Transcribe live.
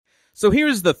So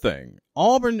here's the thing.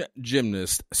 Auburn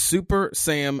gymnast Super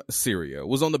Sam Serio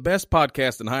was on the best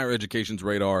podcast in higher education's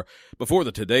radar before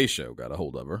the Today Show got a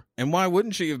hold of her. And why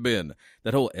wouldn't she have been?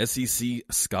 That whole SEC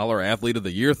Scholar Athlete of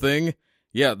the Year thing?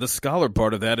 Yeah, the scholar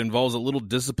part of that involves a little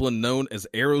discipline known as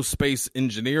aerospace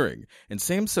engineering. And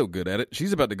Sam's so good at it,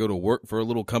 she's about to go to work for a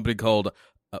little company called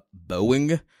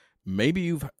Boeing. Maybe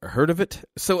you've heard of it?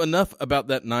 So enough about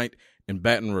that night in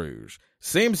Baton Rouge.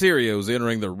 Sam Serio's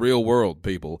entering the real world,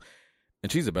 people.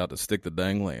 And she's about to stick the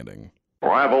dang landing. Well,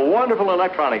 I have a wonderful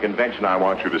electronic invention I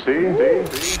want you to see.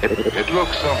 It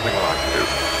looks something like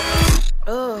this.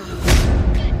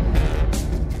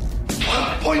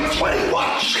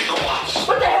 1.21 gigawatts.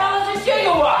 What the hell is a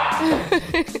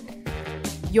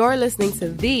gigawatt? You're listening to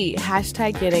the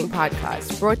 #Getting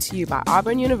podcast, brought to you by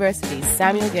Auburn University's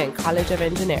Samuel Ginn College of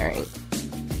Engineering.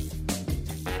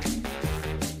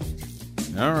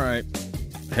 All right.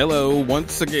 Hello,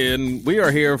 once again. We are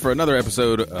here for another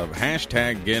episode of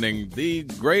 #Getting, the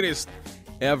greatest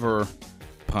ever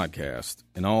podcast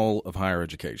in all of higher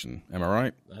education. Am I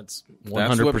right? That's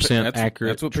 100%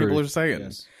 accurate. That's what people are saying.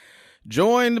 Yes.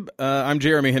 Joined, I'm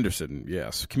Jeremy Henderson.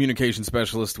 Yes, communication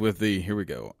specialist with the, here we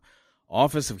go,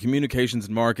 Office of Communications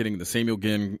and Marketing, the Samuel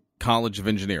Ginn College of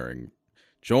Engineering.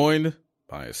 Joined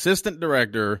by Assistant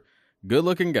Director,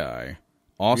 good-looking guy,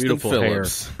 Austin Beautiful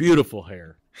Phillips. Hair. Beautiful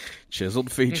hair.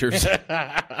 Chiseled features.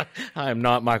 I am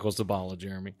not Michael Zabala,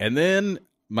 Jeremy. And then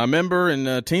my member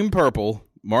in Team Purple,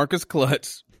 Marcus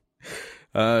Klutz,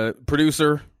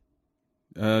 producer,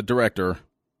 director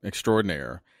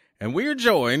extraordinaire. And we are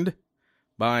joined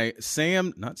by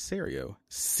Sam Serio,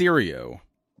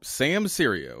 Sam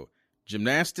Serio,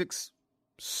 gymnastics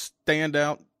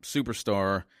standout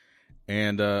superstar,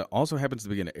 and also happens to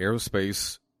be an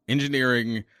aerospace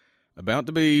engineering, about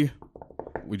to be,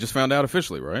 we just found out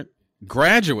officially, right?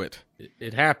 Graduate.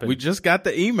 It happened. We just got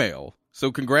the email.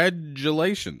 So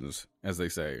congratulations, as they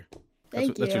say.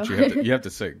 Thank you. That's what you have to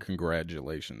say,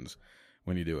 congratulations,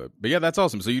 when you do it. But yeah, that's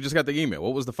awesome. So you just got the email.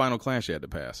 What was the final class you had to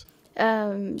pass?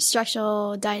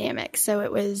 Structural dynamics. So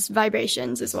it was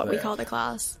vibrations is what we call the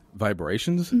class.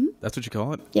 Vibrations? Mm-hmm. That's what you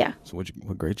call it? Yeah. So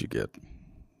what grade you get?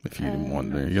 If you didn't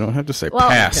wonder, you don't have to say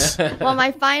pass. Well,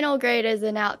 my final grade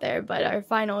isn't out there, but our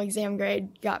final exam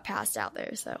grade got passed out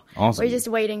there. So awesome. We're just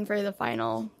waiting for the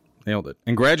final. Nailed it.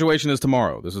 And graduation is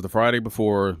tomorrow. This is the Friday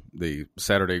before the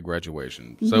Saturday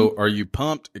graduation. Mm-hmm. So are you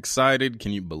pumped, excited?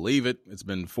 Can you believe it? It's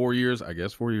been 4 years, I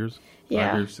guess 4 years?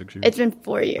 Yeah. 5 years, 6 years? It's been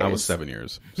 4 years. I was 7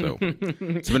 years. So it's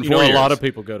been 4 you know, years. a lot of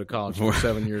people go to college for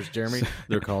 7 years, Jeremy.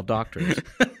 They're called doctors.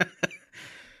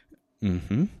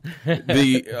 Mm-hmm.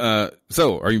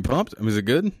 So are you pumped? I mean, is it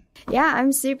good? Yeah,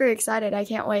 I'm super excited. I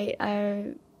can't wait.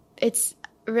 It's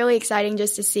really exciting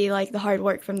just to see like the hard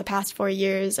work from the past 4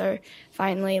 years are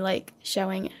finally like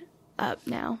showing up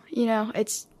now. You know,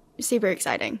 it's super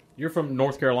exciting. You're from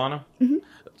North Carolina? Mm-hmm.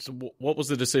 So what was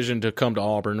the decision to come to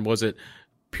Auburn? Was it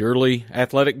purely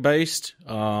athletic based?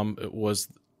 Was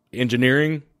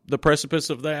engineering the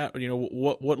precipice of that? You know,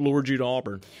 what lured you to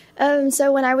Auburn?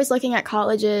 So when I was looking at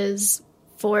colleges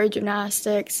for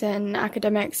gymnastics and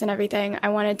academics and everything, I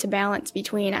wanted to balance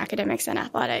between academics and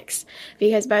athletics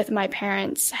because both of my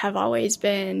parents have always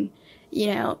been, you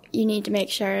know, you need to make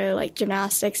sure like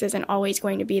gymnastics isn't always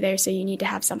going to be there, so you need to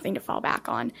have something to fall back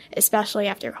on, especially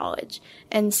after college.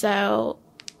 And so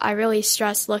I really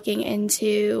stressed looking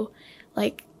into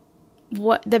like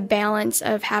what the balance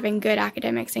of having good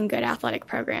academics and good athletic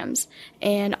programs.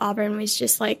 And Auburn was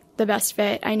just like the best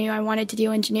fit. I knew I wanted to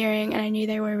do engineering, and I knew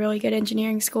they were a really good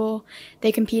engineering school.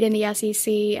 They compete in the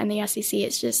SEC, and the SEC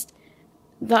is just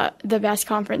the best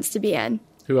conference to be in.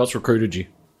 Who else recruited you?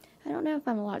 I don't know if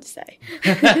I'm allowed to say.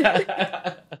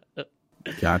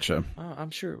 Gotcha.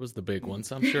 I'm sure it was the big ones.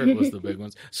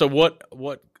 So what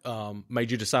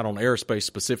made you decide on aerospace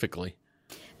specifically?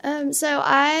 So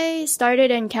I started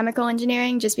in chemical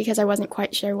engineering just because I wasn't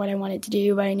quite sure what I wanted to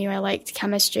do, but I knew I liked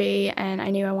chemistry, and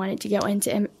I knew I wanted to go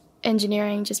into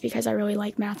engineering just because I really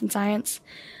like math and science.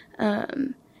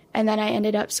 And then I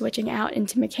ended up switching out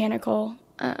into mechanical.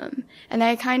 And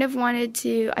I kind of wanted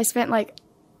to, I spent like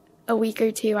a week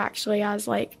or two actually as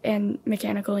like in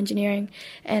mechanical engineering,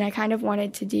 and I kind of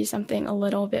wanted to do something a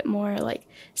little bit more like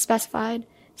specified.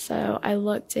 So I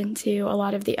looked into a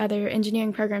lot of the other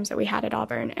engineering programs that we had at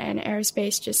Auburn, and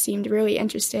aerospace just seemed really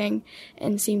interesting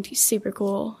and seemed super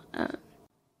cool. It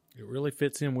really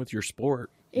fits in with your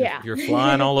sport. Yeah. You're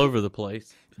flying all over the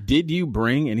place. Did you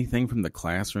bring anything from the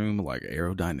classroom, like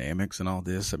aerodynamics and all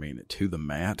this, I mean, to the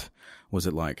mat? Was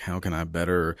it like, how can I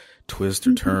better twist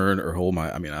or turn or hold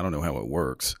my, I mean, I don't know how it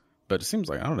works, but it seems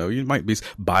like, I don't know, you might be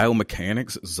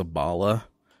biomechanics, Zabala.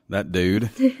 that dude.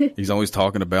 He's always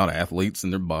talking about athletes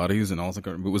and their bodies and all that.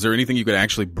 But was there anything you could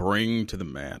actually bring to the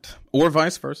mat, or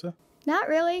vice versa? Not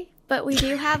really, but we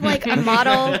do have like a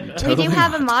model. We do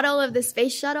have a model of the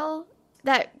space shuttle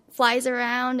that flies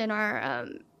around in our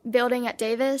building at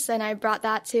Davis, and I brought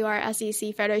that to our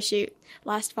SEC photo shoot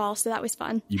last fall, so that was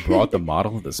fun. You brought the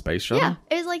model of the space shuttle? Yeah,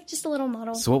 it was like just a little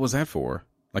model. So what was that for?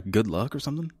 Like good luck or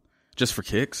something? Just for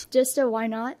kicks? Just a why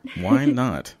not? Why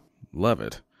not? Love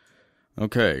it.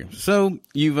 Okay, so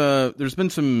you've there's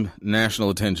been some national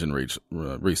attention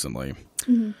recently.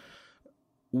 Mm-hmm.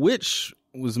 Which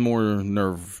was more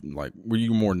were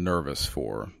you more nervous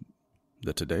for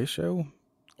the Today Show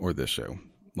or this show,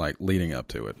 like leading up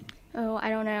to it? Oh, I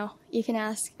don't know. You can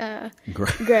ask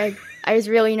Greg. I was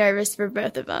really nervous for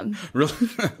both of them. Really?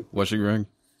 Was you, Greg?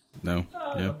 No?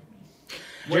 Yeah.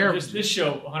 Well, this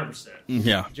show, 100%.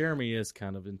 Yeah. Jeremy is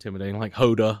kind of intimidating, like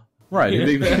Hoda. Right.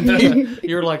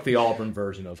 You're like the Auburn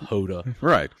version of Hoda.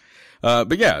 Right.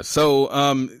 But yeah,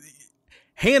 so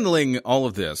handling all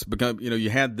of this, because, you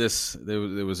had this, there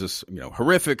was this,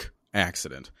 horrific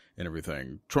accident and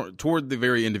everything toward the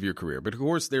very end of your career. But of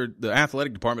course, the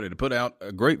athletic department had put out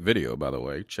a great video, by the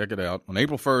way. Check it out on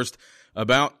April 1st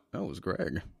about, it was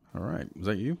Greg. All right. Was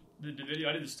that you? The video,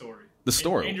 I did the story. The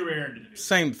story. Andrew Aaron did the video.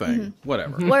 Same thing.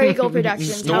 Whatever. War Eagle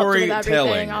Productions helped with everything.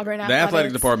 Storytelling. Auburn The Athletics.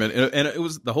 athletic department, and it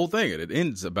was the whole thing. It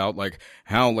ends about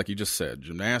how, like you just said,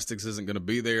 gymnastics isn't going to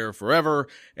be there forever,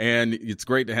 and it's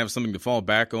great to have something to fall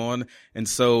back on. And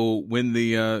so when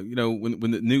the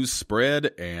when the news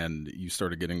spread and you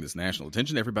started getting this national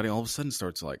attention, everybody all of a sudden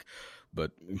starts like,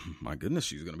 but my goodness,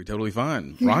 she's going to be totally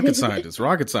fine. Rocket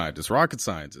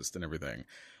scientist, and everything.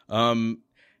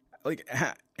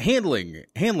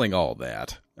 Handling all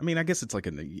that. I mean, I guess it's like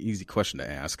an easy question to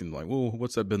ask, and like, well,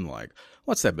 what's that been like?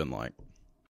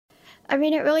 I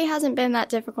mean, it really hasn't been that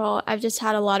difficult. I've just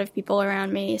had a lot of people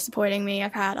around me supporting me.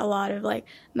 I've had a lot of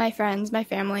my friends, my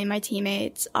family, my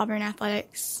teammates, Auburn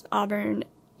Athletics, Auburn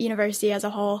University as a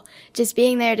whole, just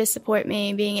being there to support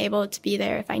me, being able to be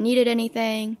there if I needed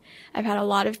anything. I've had a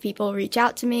lot of people reach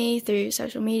out to me through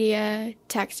social media,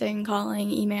 texting, calling,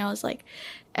 emails,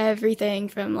 everything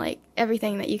from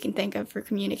everything that you can think of for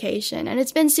communication, and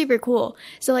it's been super cool.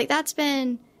 So that's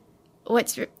been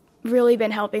what's really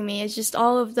been helping me, is just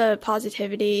all of the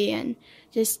positivity, and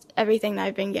just everything that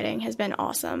I've been getting has been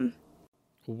awesome.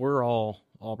 We're all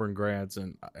Auburn grads,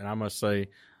 and I must say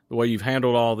the way you've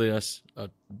handled all this,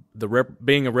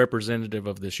 being a representative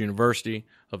of this university,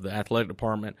 of the athletic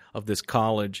department, of this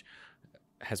college,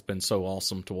 has been so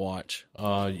awesome to watch.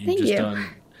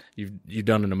 You've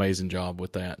done an amazing job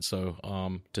with that.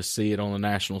 So to see it on the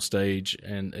national stage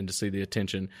and to see the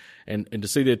attention and to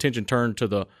see the attention turn to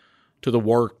the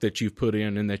work that you've put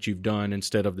in and that you've done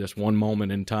instead of this one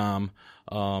moment in time,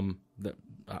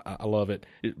 I love it.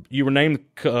 You were named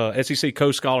SEC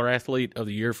Co-Scholar Athlete of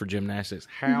the Year for gymnastics.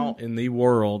 How in the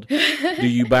world do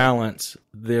you balance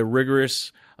the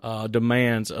rigorous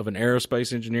demands of an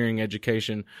aerospace engineering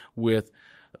education with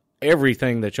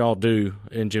everything that y'all do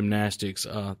in gymnastics?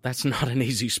 That's not an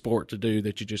easy sport to do,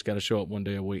 that you just got to show up one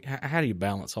day a week. How do you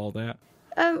balance all that?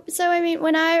 So, I mean,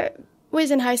 when I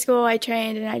was in high school, I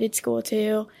trained and I did school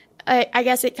too. I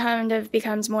guess it kind of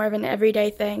becomes more of an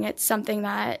everyday thing. It's something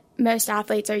that most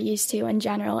athletes are used to in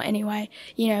general anyway.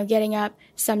 Getting up,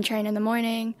 some train in the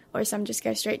morning or some just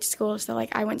go straight to school. So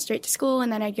I went straight to school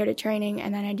and then I'd go to training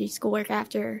and then I'd do schoolwork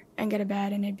after and go to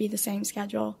bed, and it'd be the same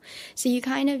schedule. So you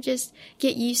kind of just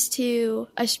get used to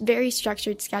a very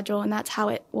structured schedule, and that's how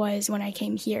it was when I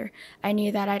came here. I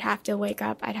knew that I'd have to wake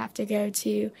up, I'd have to go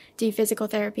to do physical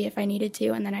therapy if I needed to,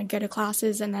 and then I'd go to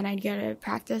classes, and then I'd go to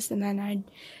practice, and then I'd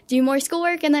do more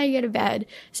schoolwork, and then I'd go to bed.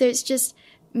 So it's just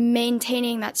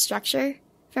maintaining that structure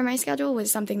for my schedule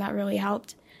was something that really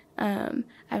helped. I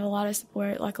have a lot of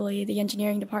support. Luckily, the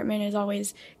engineering department is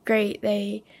always great.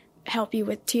 They help you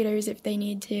with tutors if they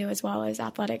need to, as well as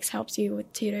athletics helps you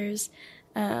with tutors.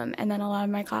 And then a lot of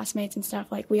my classmates and stuff,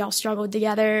 we all struggled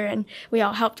together and we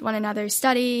all helped one another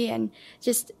study, and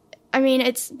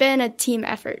it's been a team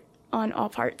effort on all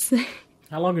parts.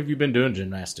 How long have you been doing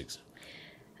gymnastics?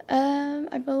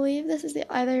 I believe this is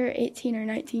either 18 or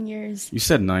 19 years. You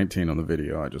said 19 on the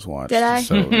video I just watched. Did I?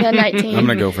 So Yeah, 19. I'm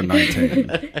going to go for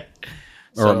 19.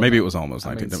 Or maybe it was almost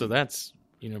 19. So that's,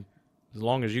 as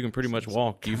long as you can pretty much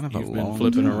walk, you've been long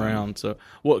flipping time. around. So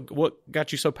what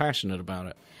got you so passionate about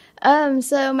it?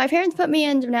 So my parents put me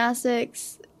in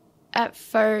gymnastics at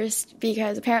first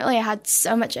because apparently I had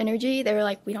so much energy. They were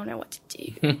like, we don't know what to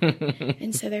do.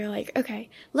 And so they were like, okay,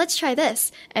 let's try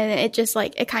this. And it just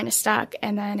it kind of stuck.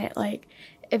 And then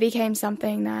it became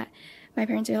something that my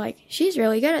parents were like, she's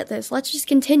really good at this. Let's just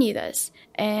continue this.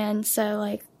 And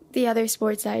so the other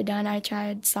sports that I'd done, I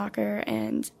tried soccer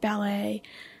and ballet,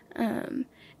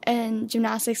 and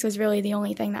gymnastics was really the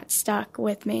only thing that stuck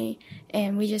with me,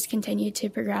 and we just continued to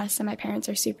progress, and my parents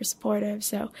are super supportive,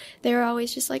 so they were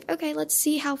always just like, okay, let's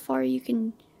see how far you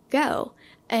can go.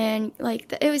 And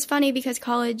like it was funny because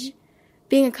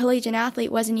being a collegiate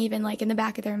athlete wasn't even like in the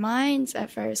back of their minds at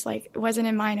first. Like it wasn't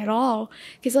in mine at all,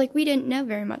 because like we didn't know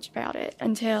very much about it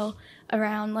until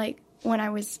around like when I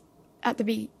was at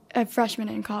a freshman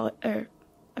in college, or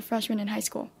a freshman in high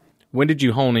school. When did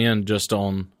you hone in just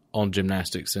on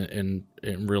gymnastics and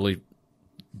really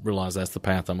realize that's the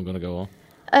path I'm going to go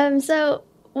on? So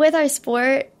with our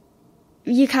sport,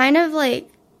 you kind of like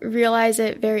realize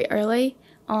it very early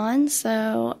on.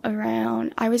 So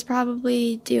I was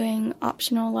probably doing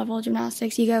optional level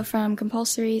gymnastics. You go from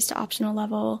compulsories to optional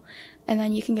level, and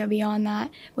then you can go beyond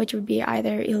that, which would be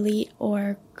either elite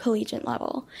or collegiate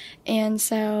level. And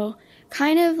so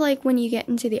kind of like when you get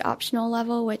into the optional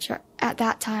level, which at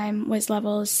that time was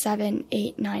levels 7,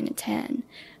 8, 9, and 10.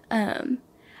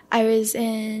 I was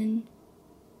in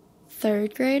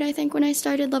 3rd grade, I think, when I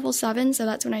started level 7, so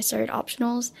that's when I started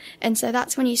optionals. And so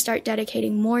that's when you start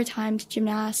dedicating more time to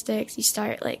gymnastics. You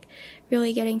start like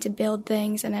really getting to build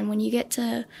things, and then when you get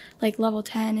to like level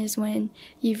 10 is when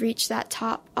you've reached that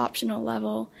top optional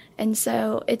level. And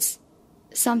so it's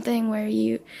something where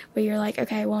you're like,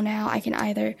 okay, well now I can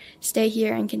either stay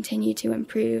here and continue to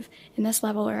improve in this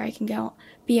level, or I can go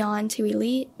beyond to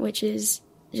elite, which is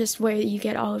just where you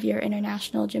get all of your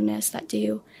international gymnasts that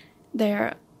do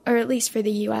their, or at least for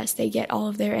the U.S., they get all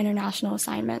of their international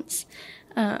assignments.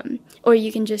 Or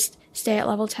you can just stay at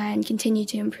level 10, continue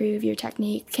to improve your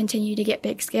technique, continue to get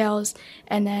big scales,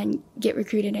 and then get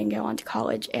recruited and go on to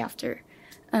college after.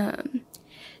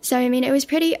 So, I mean, it was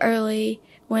pretty early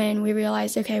when we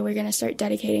realized, okay, we're going to start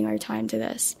dedicating our time to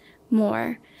this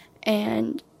more.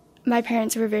 And my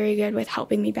parents were very good with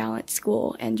helping me balance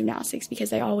school and gymnastics because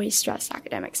they always stressed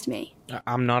academics to me.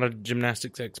 I'm not a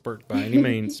gymnastics expert by any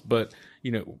means, but,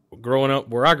 you know, growing up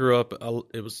where I grew up,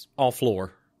 it was all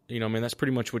floor. You know, I mean, that's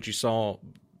pretty much what you saw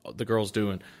the girls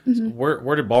doing. So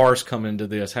where did bars come into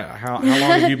this? How long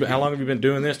have you been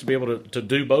doing this to be able to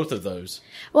do both of those?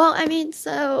 Well, I mean,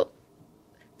 so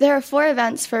there are 4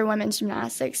 events for women's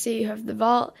gymnastics. So you have the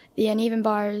vault, the uneven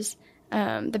bars,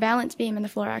 the balance beam, and the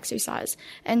floor exercise.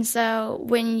 And so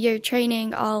when you're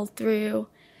training all through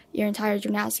your entire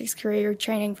gymnastics career, you're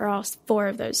training for all 4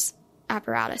 of those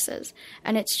apparatuses.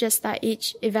 And it's just that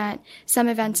each event, some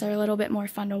events are a little bit more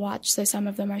fun to watch, so some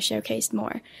of them are showcased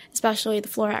more, especially the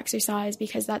floor exercise,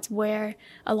 because that's where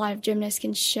a lot of gymnasts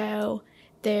can show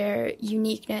their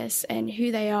uniqueness and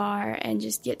who they are and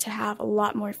just get to have a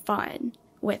lot more fun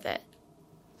with it.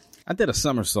 I did a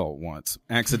somersault once,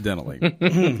 accidentally,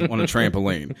 on a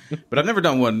trampoline, but I've never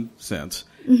done one since.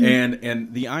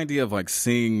 And the idea of like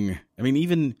seeing, I mean,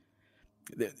 even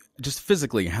just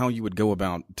physically how you would go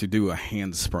about to do a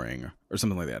handspring or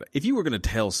something like that. If you were going to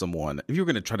tell someone, if you were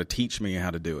going to try to teach me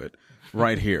how to do it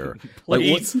right here,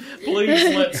 please,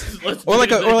 let's or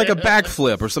like a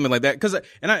backflip or something like that. Because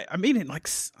I mean it like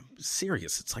I'm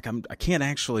serious. It's like I can't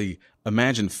actually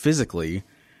imagine physically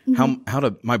how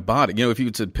to my body. You know, if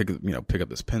you said pick up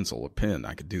this pencil or pen,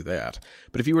 I could do that.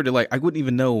 But if you were to I wouldn't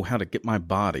even know how to get my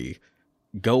body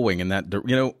going in that,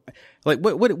 like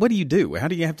what do you do? How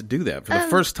do you have to do that for the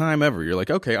first time ever? You're like,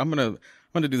 okay, I'm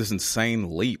gonna do this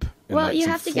insane leap. And well, you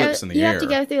have to go. You have to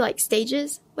go through like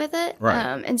stages with it,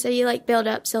 right? And so you like build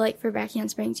up. So like for back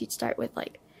handsprings, you'd start with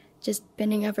like just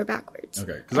bending over backwards.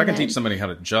 Okay, because I can teach somebody how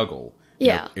to juggle.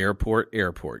 Yeah. Airport,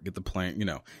 get the plane.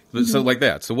 So like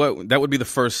that. So that would be the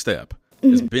first step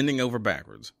is bending over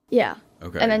backwards. Yeah.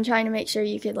 Okay. And then trying to make sure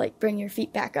you could like bring your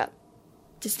feet back up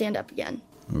to stand up again.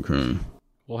 Okay.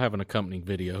 We'll have an accompanying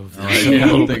video of that.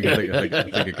 I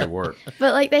think it could work.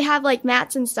 But like they have like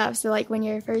mats and stuff. So like when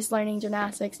you're first learning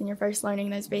gymnastics and you're first learning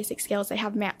those basic skills, they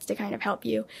have mats to kind of help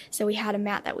you. So we had a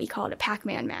mat that we called a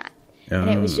Pac-Man mat. And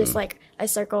it was just like a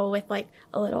circle with like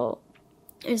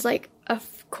it was like a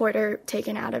quarter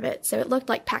taken out of it. So it looked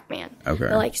like Pac-Man. Okay.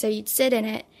 But so you'd sit in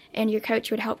it and your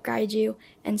coach would help guide you.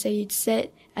 And so you'd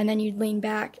sit and then you'd lean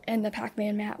back and the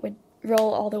Pac-Man mat would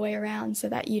roll all the way around so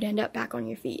that you'd end up back on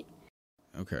your feet.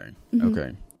 Okay.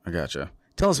 Okay. I gotcha.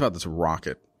 Tell us about this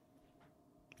rocket.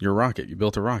 Your rocket. You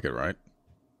built a rocket, right?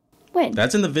 When?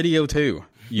 That's in the video too.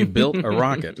 You built a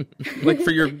rocket, like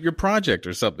for your project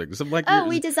or something. So like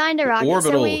we designed a rocket.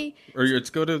 Orbital, so it's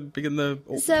going to be in the.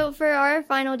 So for our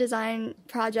final design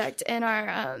project in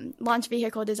our launch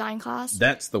vehicle design class.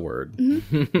 That's the word.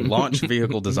 Launch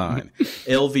vehicle design.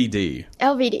 LVD.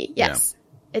 LVD. Yes.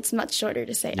 it's much shorter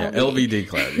to say Yeah, LV. LVD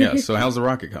class. Yeah. So how's the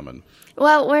rocket coming?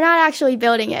 Well, we're not actually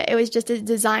building it. It was just a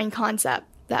design concept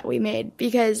that we made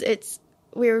because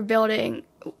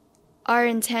our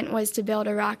intent was to build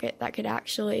a rocket that could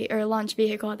actually, or a launch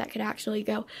vehicle that could actually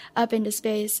go up into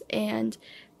space and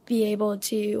be able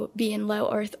to be in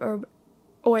low Earth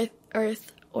orbit.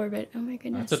 Oh my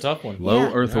goodness. That's a tough one. Low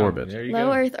Yeah. Earth orbit. There you Low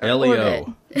go. Earth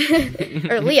LEO.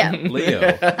 orbit. Or Leo.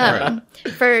 Leo. All right.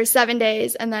 For 7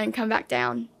 days and then come back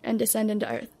down and descend into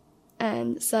Earth.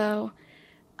 And so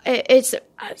it's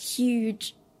a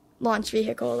huge launch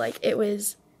vehicle. Like it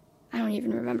was, I don't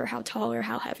even remember how tall or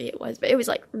how heavy it was, but it was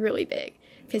like really big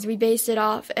because we based it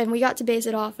off, and we got to base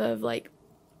it off of like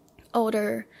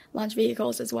older launch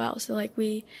vehicles as well. So like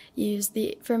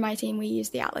for my team, we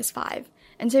used the Atlas V.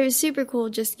 And so it was super cool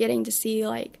just getting to see,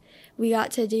 like, we got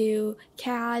to do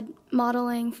CAD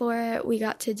modeling for it. We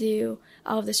got to do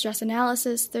all of the stress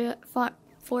analysis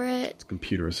for it.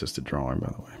 Computer assisted drawing, by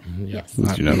the way. Yes.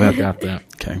 Did you know I that? got that.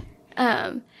 Okay.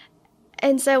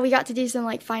 And so we got to do some,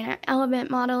 like, finite element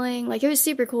modeling. Like, it was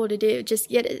super cool to do, just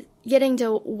getting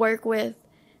to work with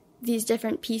these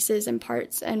different pieces and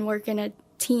parts and work in a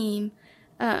team.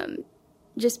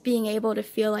 Just being able to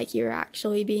feel like you're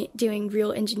actually doing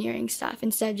real engineering stuff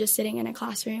instead of just sitting in a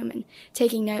classroom and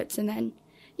taking notes and then,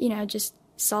 just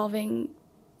solving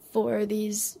for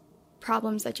these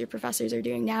problems that your professors are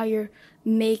doing. Now you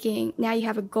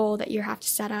have a goal that you have to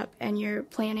set up and you're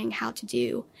planning how to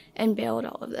do and build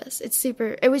all of this.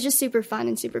 It was just super fun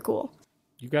and super cool.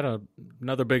 You got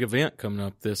another big event coming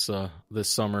up this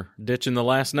summer. Ditching the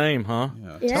last name, huh?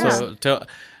 Yeah. So tell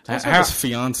That's his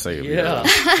fiance. Yeah.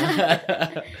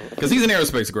 Because he's an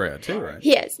aerospace grad too, right?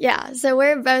 He is, yeah. So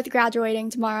we're both graduating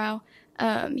tomorrow.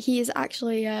 He is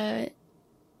actually an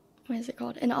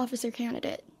officer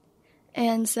candidate.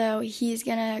 And so he's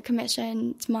going to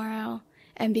commission tomorrow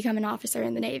and become an officer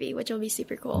in the Navy, which will be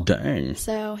super cool. Dang.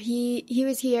 So he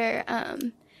was here,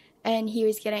 and he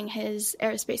was getting his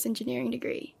aerospace engineering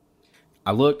degree.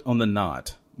 I looked on the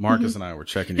knot. Marcus and I were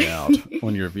checking you out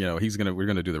on your, we're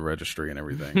gonna do the registry and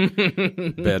everything,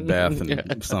 Bed Bath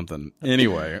and something.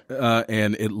 Anyway,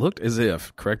 and it looked as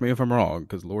if, correct me if I'm wrong,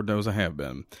 because Lord knows I have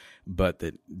been, but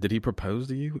did he propose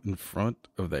to you in front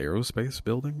of the aerospace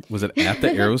building? Was it at the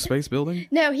aerospace building?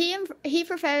 No, he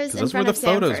proposed in That's where front the of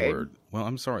Sanford. photos were. Well,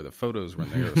 I'm sorry, the photos were in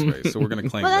the aerospace, so we're gonna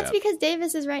claim Well, that's that. because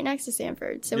Davis is right next to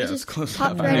Sanford, so Yeah, we it's just close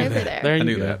popped enough. right I knew over that. there. I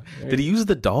knew that. Did he use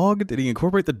the dog? Did he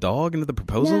incorporate the dog into the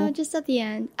proposal? No, just at the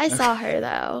end. I saw her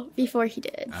though before he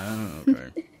did. Oh,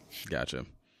 okay. Gotcha.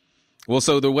 Well,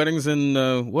 so the wedding's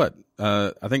in what?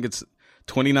 I think it's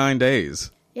 29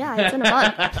 days. Yeah, it's in a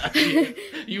month.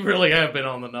 You really have been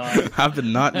on the knot. I've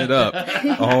been knotting it up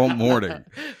all morning.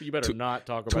 You better not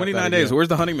talk about 29 that days. again. Where's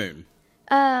the honeymoon?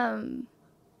 I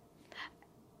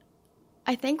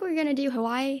think we're gonna do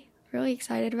Hawaii. Really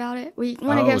excited about it. We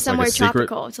want to Oh, go it's like somewhere a secret?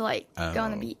 tropical to go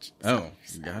on the beach. Oh,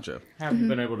 gotcha. Have you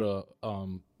been able to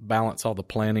balance all the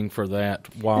planning for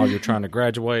that while you're trying to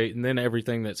graduate, and then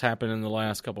everything that's happened in the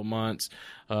last couple months?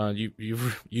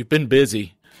 You've been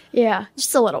busy, Yeah,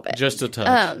 just a little bit. just a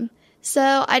touch.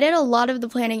 So I did a lot of the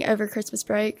planning over Christmas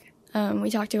break.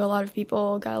 We talked to a lot of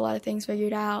people, got a lot of things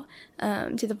figured out,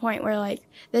 to the point where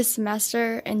this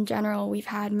semester in general, we've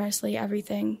had mostly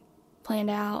everything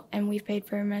planned out and we've paid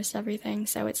for most everything.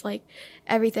 So it's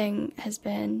everything has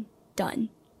been done.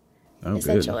 Oh,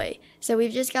 Essentially. So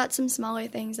we've just got some smaller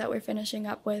things that we're finishing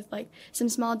up with, some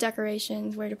small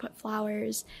decorations, where to put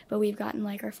flowers, but we've gotten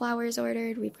our flowers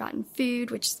ordered, we've gotten food,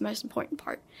 which is the most important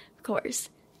part, of course.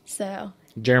 So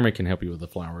Jeremy can help you with the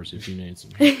flowers if you need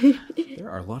some. There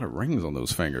are a lot of rings on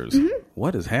those fingers. Mm-hmm.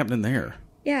 What is happening there?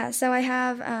 yeah, so I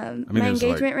have my there's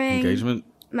engagement ring, engagement,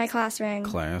 my class ring,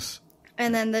 class.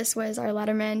 and then this was our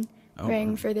Letterman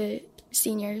ring wow. for the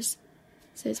seniors.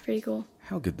 So it's pretty cool.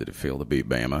 How good did it feel to beat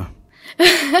Bama?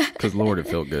 Because Lord, it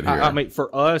felt good here. I mean,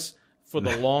 for us, for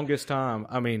the longest time,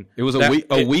 it was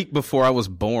a week before I was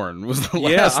born. Was the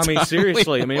last I mean, time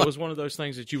seriously. we I mean, it won. was one of those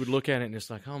things that you would look at it and it's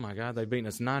like, oh my God, they've beaten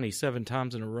us 97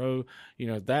 times in a row.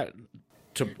 That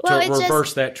to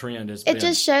reverse that trend has It been.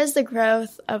 just shows the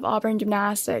growth of Auburn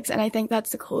gymnastics, and I think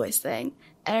that's the coolest thing.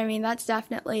 And I mean, that's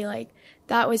definitely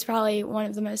that was probably one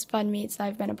of the most fun meets that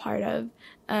I've been a part of.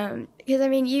 Because I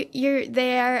mean, you're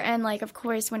there, and of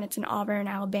course, when it's an Auburn,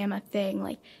 Alabama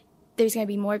thing, there's gonna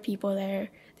be more people there.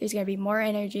 There's gonna be more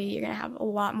energy. You're gonna have a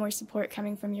lot more support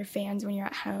coming from your fans when you're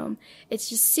at home. It's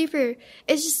just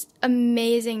it's just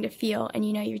amazing to feel, and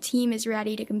your team is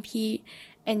ready to compete.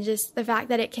 And just the fact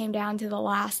that it came down to the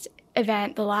last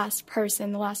event, the last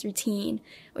person, the last routine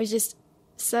was just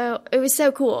it was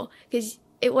so cool, because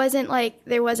it wasn't like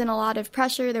there wasn't a lot of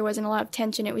pressure, there wasn't a lot of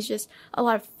tension. It was just a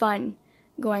lot of fun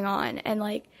going on. And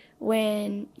like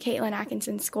when Caitlin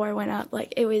Atkinson's score went up,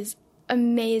 like it was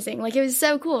amazing. Like it was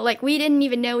so cool. Like we didn't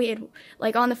even know we had,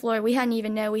 like on the floor, we hadn't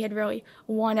even know we had really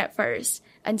won at first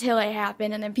until it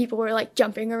happened. And then people were like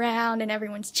jumping around and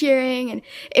everyone's cheering. And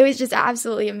it was just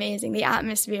absolutely amazing. The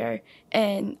atmosphere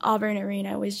in Auburn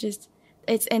Arena was just,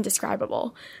 it's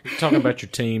indescribable. Talking about your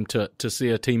team, to see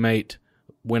a teammate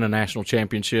win a national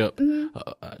championship,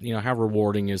 how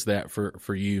rewarding is that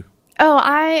for you? Oh,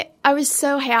 I was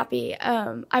so happy.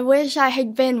 I wish I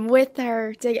had been with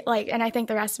her to and I think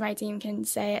the rest of my team can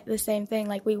say the same thing.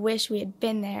 Like, we wish we had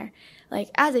been there. Like,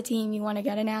 as a team, you want to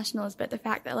go to nationals, but the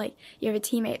fact that like you have a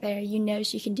teammate there, you know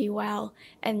she can do well,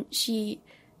 and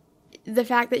the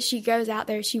fact that she goes out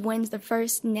there, she wins the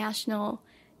first national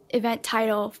event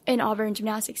title in Auburn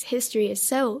gymnastics history is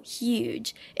so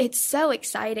huge. It's so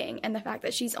exciting, and the fact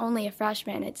that she's only a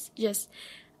freshman, it's just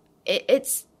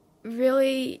it's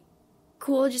really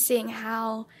cool just seeing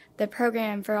how the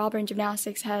program for Auburn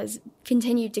gymnastics has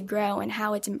continued to grow and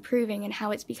how it's improving and how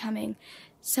it's becoming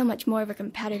so much more of a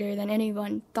competitor than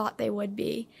anyone thought they would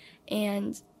be.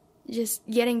 And just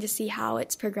getting to see how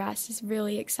it's progressed is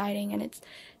really exciting, and it's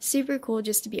super cool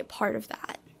just to be a part of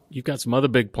that. You've got some other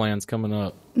big plans coming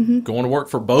up. Mm-hmm. Going to work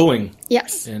for Boeing.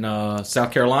 Yes. In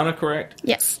South Carolina, correct?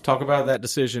 Yes. Talk about that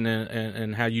decision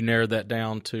and how you narrowed that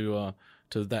down to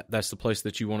that's the place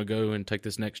that you want to go and take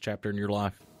this next chapter in your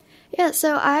life. Yeah,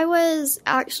 so I was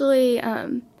actually,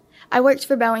 I worked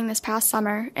for Boeing this past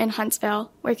summer in Huntsville,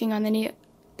 working on the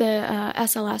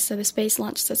SLS, so the Space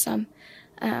Launch System,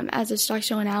 as a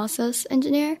structural analysis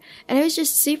engineer. And it was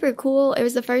just super cool. It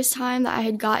was the first time that I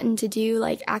had gotten to do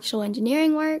like actual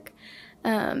engineering work,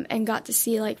 and got to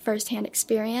see like firsthand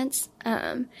experience.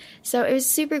 So it was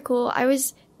super cool. I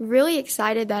was really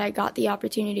excited that I got the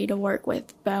opportunity to work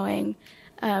with Boeing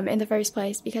in the first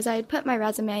place, because I had put my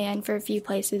resume in for a few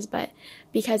places, but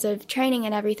because of training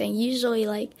and everything, usually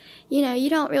you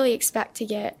don't really expect to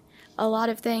get a lot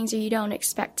of things, or you don't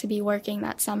expect to be working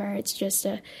that summer. It's just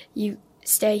you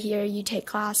stay here, you take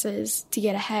classes to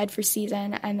get ahead for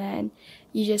season, and then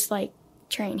you just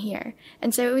train here.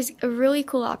 And so it was a really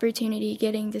cool opportunity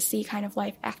getting to see kind of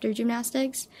life after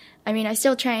gymnastics. I mean, I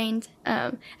still trained,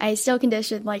 I still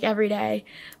conditioned every day,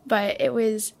 but it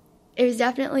was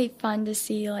definitely fun to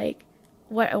see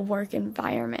what a work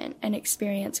environment and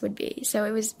experience would be. So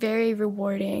it was very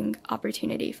rewarding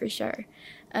opportunity for sure.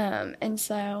 And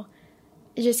so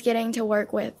just getting to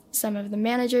work with some of the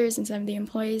managers and some of the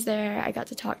employees there, I got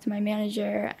to talk to my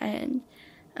manager, and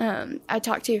I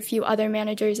talked to a few other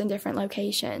managers in different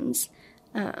locations.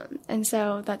 And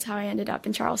so that's how I ended up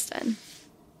in Charleston.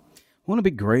 Wouldn't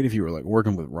it be great if you were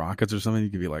working with rockets or something? You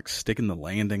could be sticking the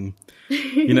landing,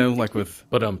 with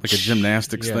a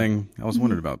gymnastics thing. I was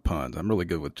wondering about puns. I'm really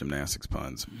good with gymnastics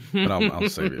puns, but I'll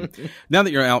save you. Now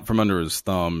that you're out from under his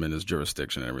thumb and his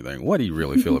jurisdiction and everything, how do you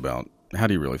really feel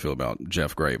about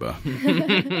Jeff Graba?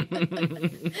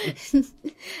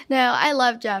 No, I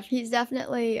love Jeff. He's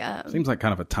definitely seems like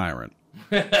kind of a tyrant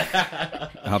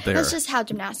out there. That's just how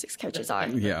gymnastics coaches are.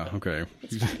 Yeah, okay.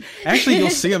 Actually, you'll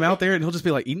see him out there, and he'll just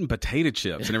be eating potato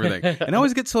chips and everything. And I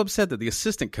always get so upset that the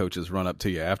assistant coaches run up to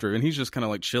you after, and he's just kind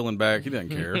of chilling back. He doesn't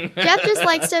care. Jeff just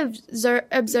likes to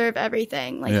observe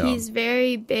everything. He's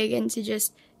very big into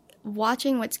just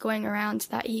watching what's going around so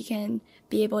that he can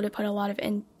be able to put a lot of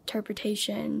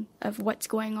interpretation of what's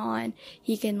going on.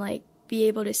 He can be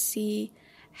able to see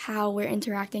how we're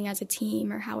interacting as a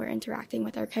team, or how we're interacting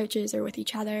with our coaches or with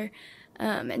each other.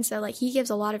 And so he gives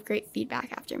a lot of great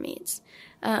feedback after meets.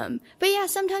 But yeah,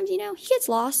 sometimes, he gets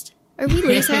lost, or we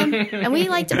lose him, and we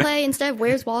like to play, instead of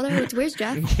Where's Waldo, it's Where's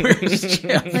Jeff? Where's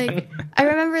Jeff? I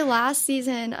remember last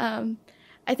season,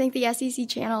 I think the SEC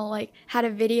channel had a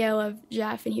video of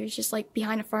Jeff, and he was just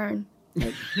behind a fern.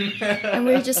 And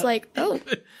we were just oh.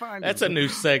 That's a new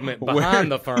segment,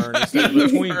 behind the fern instead of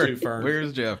between two ferns.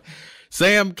 Where's Jeff?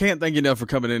 Sam, can't thank you enough for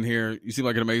coming in here. You seem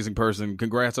like an amazing person.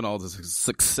 Congrats on all the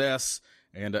success.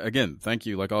 And again, thank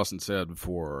you, like Austin said,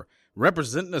 for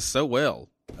representing us so well.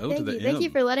 Thank you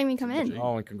for letting me come in.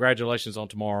 Oh, and congratulations on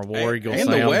tomorrow. War Eagle, and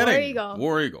Sam. the wedding.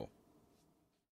 War Eagle.